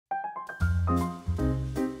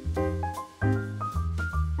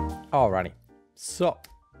Alrighty. So,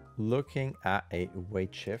 looking at a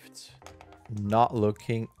weight shift, not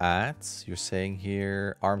looking at, you're saying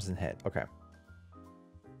here, arms and head. Okay.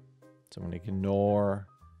 So I'm going to ignore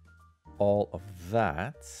all of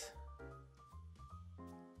that.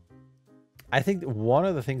 I think one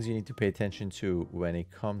of the things you need to pay attention to when it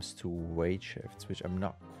comes to weight shifts, which I'm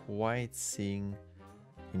not quite seeing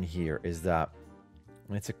in here, is that,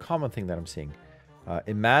 and it's a common thing that I'm seeing.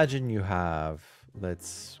 Imagine you have,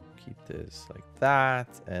 let's keep this like that,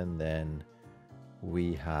 and then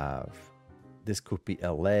we have, this could be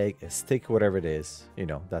a leg, a stick, whatever it is, you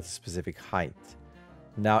know, that's a specific height.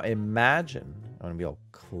 Now imagine, I'm gonna be all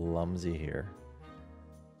clumsy here.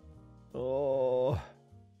 Oh,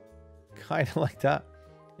 kind of like that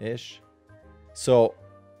ish. So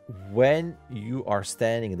when you are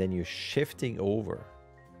standing and then you're shifting over,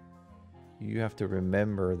 you have to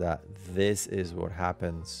remember that this is what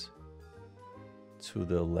happens to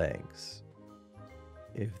the legs,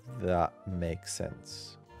 if that makes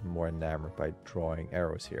sense. I'm more enamored by drawing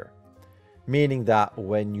arrows here, meaning that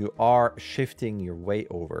when you are shifting your weight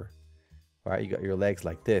over, right, you got your legs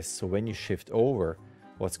like this. So when you shift over,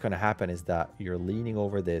 what's going to happen is that you're leaning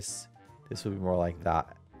over this. This will be more like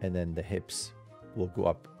that, and then the hips will go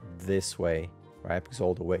up this way, right, because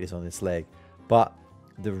all the weight is on this leg, but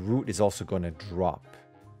the root is also going to drop.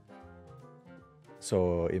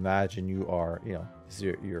 So imagine you are, you know, this is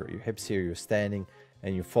your hips here, you're standing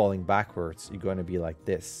and you're falling backwards. You're going to be like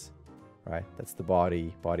this, right? That's the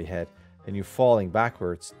body head. And you're falling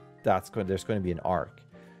backwards, there's going to be an arc.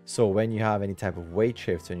 So when you have any type of weight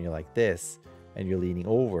shifts and you're like this and you're leaning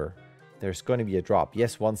over, there's going to be a drop.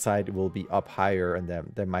 Yes, one side will be up higher and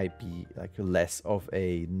then there might be like less of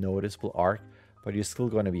a noticeable arc, but you're still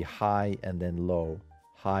going to be high and then low,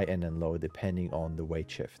 depending on the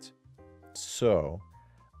weight shift. So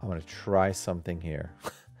I'm going to try something here.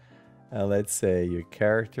 And let's say your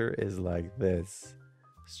character is like this,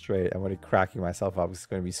 straight. I'm going to be cracking myself up. It's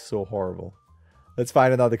going to be so horrible. Let's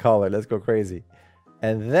find another color. Let's go crazy.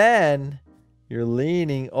 And then you're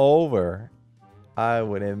leaning over. I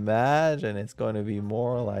would imagine it's going to be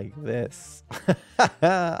more like this.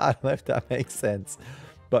 I don't know if that makes sense,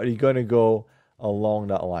 but you're going to go along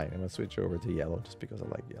that line. I'm going to switch over to yellow just because I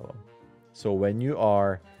like yellow. So when you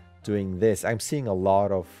are doing this, I'm seeing a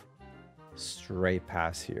lot of straight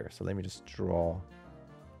paths here. So let me just draw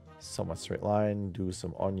somewhat straight line, do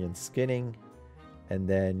some onion skinning, and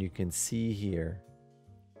then you can see here,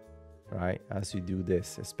 right, as you do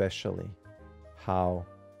this, especially how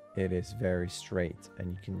it is very straight,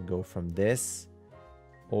 and you can go from this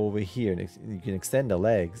over here, and you can extend the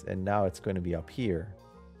legs, and now it's going to be up here,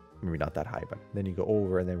 maybe not that high, but then you go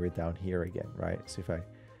over and then we're down here again, right? So if I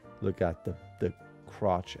look at the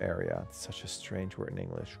crotch area, it's such a strange word in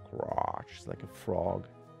English, crotch, it's like a frog.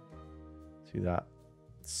 See that?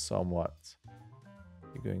 Somewhat.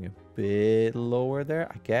 You're going a bit lower there,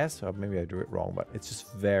 I guess, or maybe I drew it wrong, but it's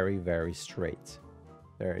just very, very straight.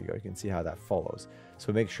 There you go. You can see how that follows.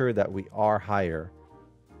 So make sure that we are higher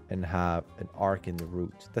and have an arc in the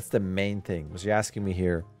root. That's the main thing. Was you asking me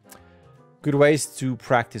here? Good ways to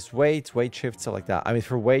practice weight shifts, stuff like that. I mean,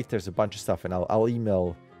 for weight, there's a bunch of stuff, and I'll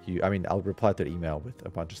email you. I mean, I'll reply to the email with a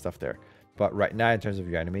bunch of stuff there. But right now, in terms of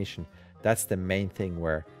your animation, that's the main thing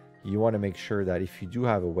where you want to make sure that if you do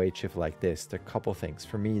have a weight shift like this, there are a couple things.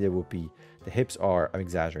 For me, there would be the hips are, I'm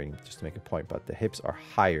exaggerating just to make a point, but the hips are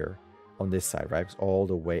higher on this side, right? Because all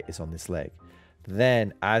the weight is on this leg.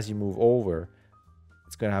 Then as you move over,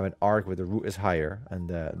 it's going to have an arc where the root is higher and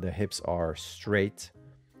the hips are straight.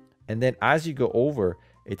 And then as you go over,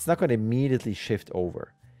 it's not going to immediately shift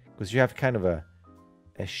over because you have kind of a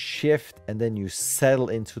shift and then you settle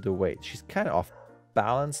into the weight. She's kind of off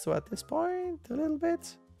balance though at this point a little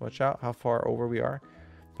bit. Watch out how far over we are.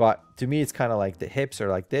 But to me, it's kind of like the hips are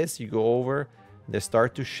like this. You go over, they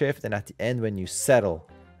start to shift. And at the end, when you settle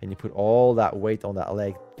and you put all that weight on that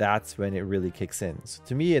leg, that's when it really kicks in. So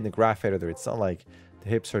to me, in the graph editor, it's not like the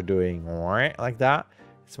hips are doing like that.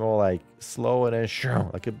 It's more like slow and then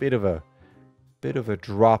like a bit of a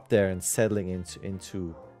drop there and settling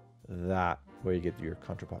into that where you get your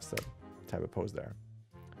contrapposto type of pose there.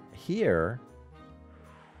 Here,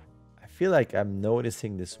 I feel like I'm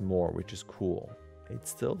noticing this more, which is cool. It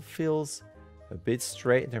still feels a bit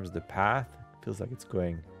straight in terms of the path. It feels like it's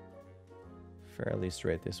going fairly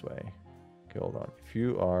straight this way. Okay, hold on. If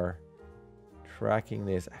you are tracking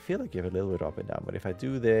this, I feel like you have a little bit up and down, but if I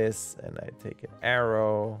do this and I take an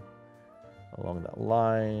arrow along that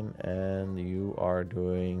line and you are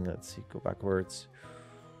doing, let's see, go backwards.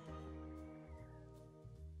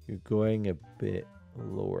 You're going a bit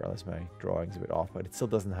lower, unless my drawing's a bit off, but it still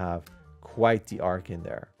doesn't have quite the arc in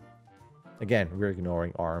there. Again, we're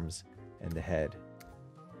ignoring arms and the head.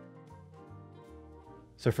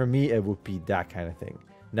 So for me, it would be that kind of thing.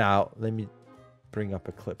 Now, let me bring up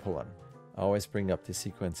a clip. Hold on. I always bring up this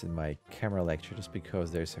sequence in my camera lecture just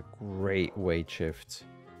because there's a great weight shift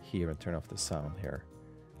here. And turn off the sound here.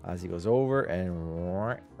 As he goes over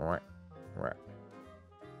and...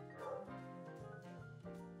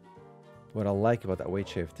 What I like about that weight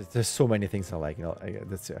shift, there's so many things I like. You know,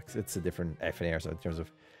 it's a different FNR, so in terms of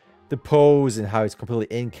the pose and how it's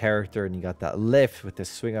completely in character, and you got that lift with the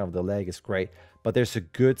swing out of the leg is great. But there's a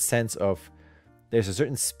good sense of there's a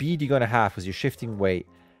certain speed you're going to have because you're shifting weight,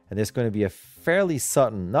 and there's going to be a fairly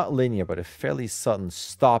sudden, not linear, but a fairly sudden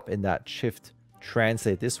stop in that shift.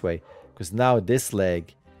 Translate this way, because now this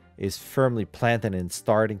leg is firmly planted and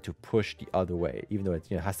starting to push the other way, even though it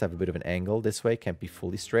has to have a bit of an angle this way, can't be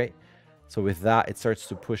fully straight. So with that, it starts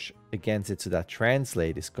to push against it, so that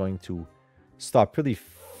translate is going to stop pretty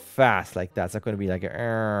fast like that. It's not going to be like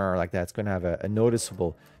a like that. It's going to have a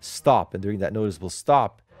noticeable stop, and during that noticeable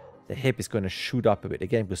stop, the hip is going to shoot up a bit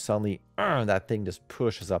again, because suddenly that thing just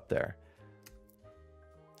pushes up there.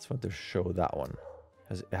 Just want to show that one.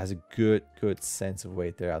 It has a good sense of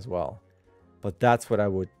weight there as well. But that's what I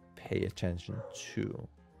would pay attention to.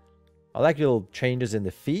 I like little changes in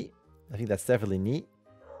the feet. I think that's definitely neat.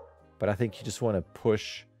 But I think you just want to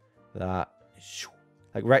push that.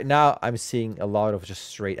 Like right now, I'm seeing a lot of just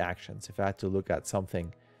straight actions. If I had to look at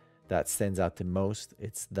something that stands out the most,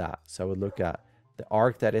 it's that. So I would look at the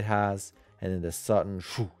arc that it has, and then the sudden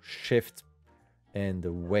shift and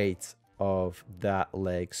the weight of that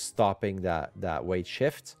leg stopping that weight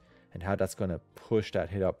shift, and how that's going to push that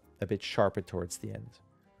hit up a bit sharper towards the end.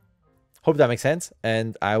 Hope that makes sense.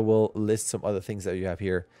 And I will list some other things that you have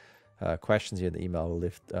here. Questions here in the email.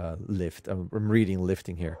 I'm reading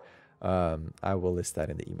lifting here. I will list that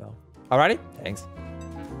in the email. Alrighty, thanks.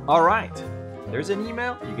 All right, there's an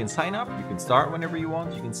email. You can sign up. You can start whenever you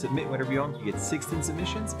want. You can submit whenever you want. You get 16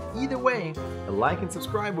 submissions. Either way, a like and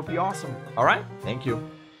subscribe would be awesome. All right, thank you.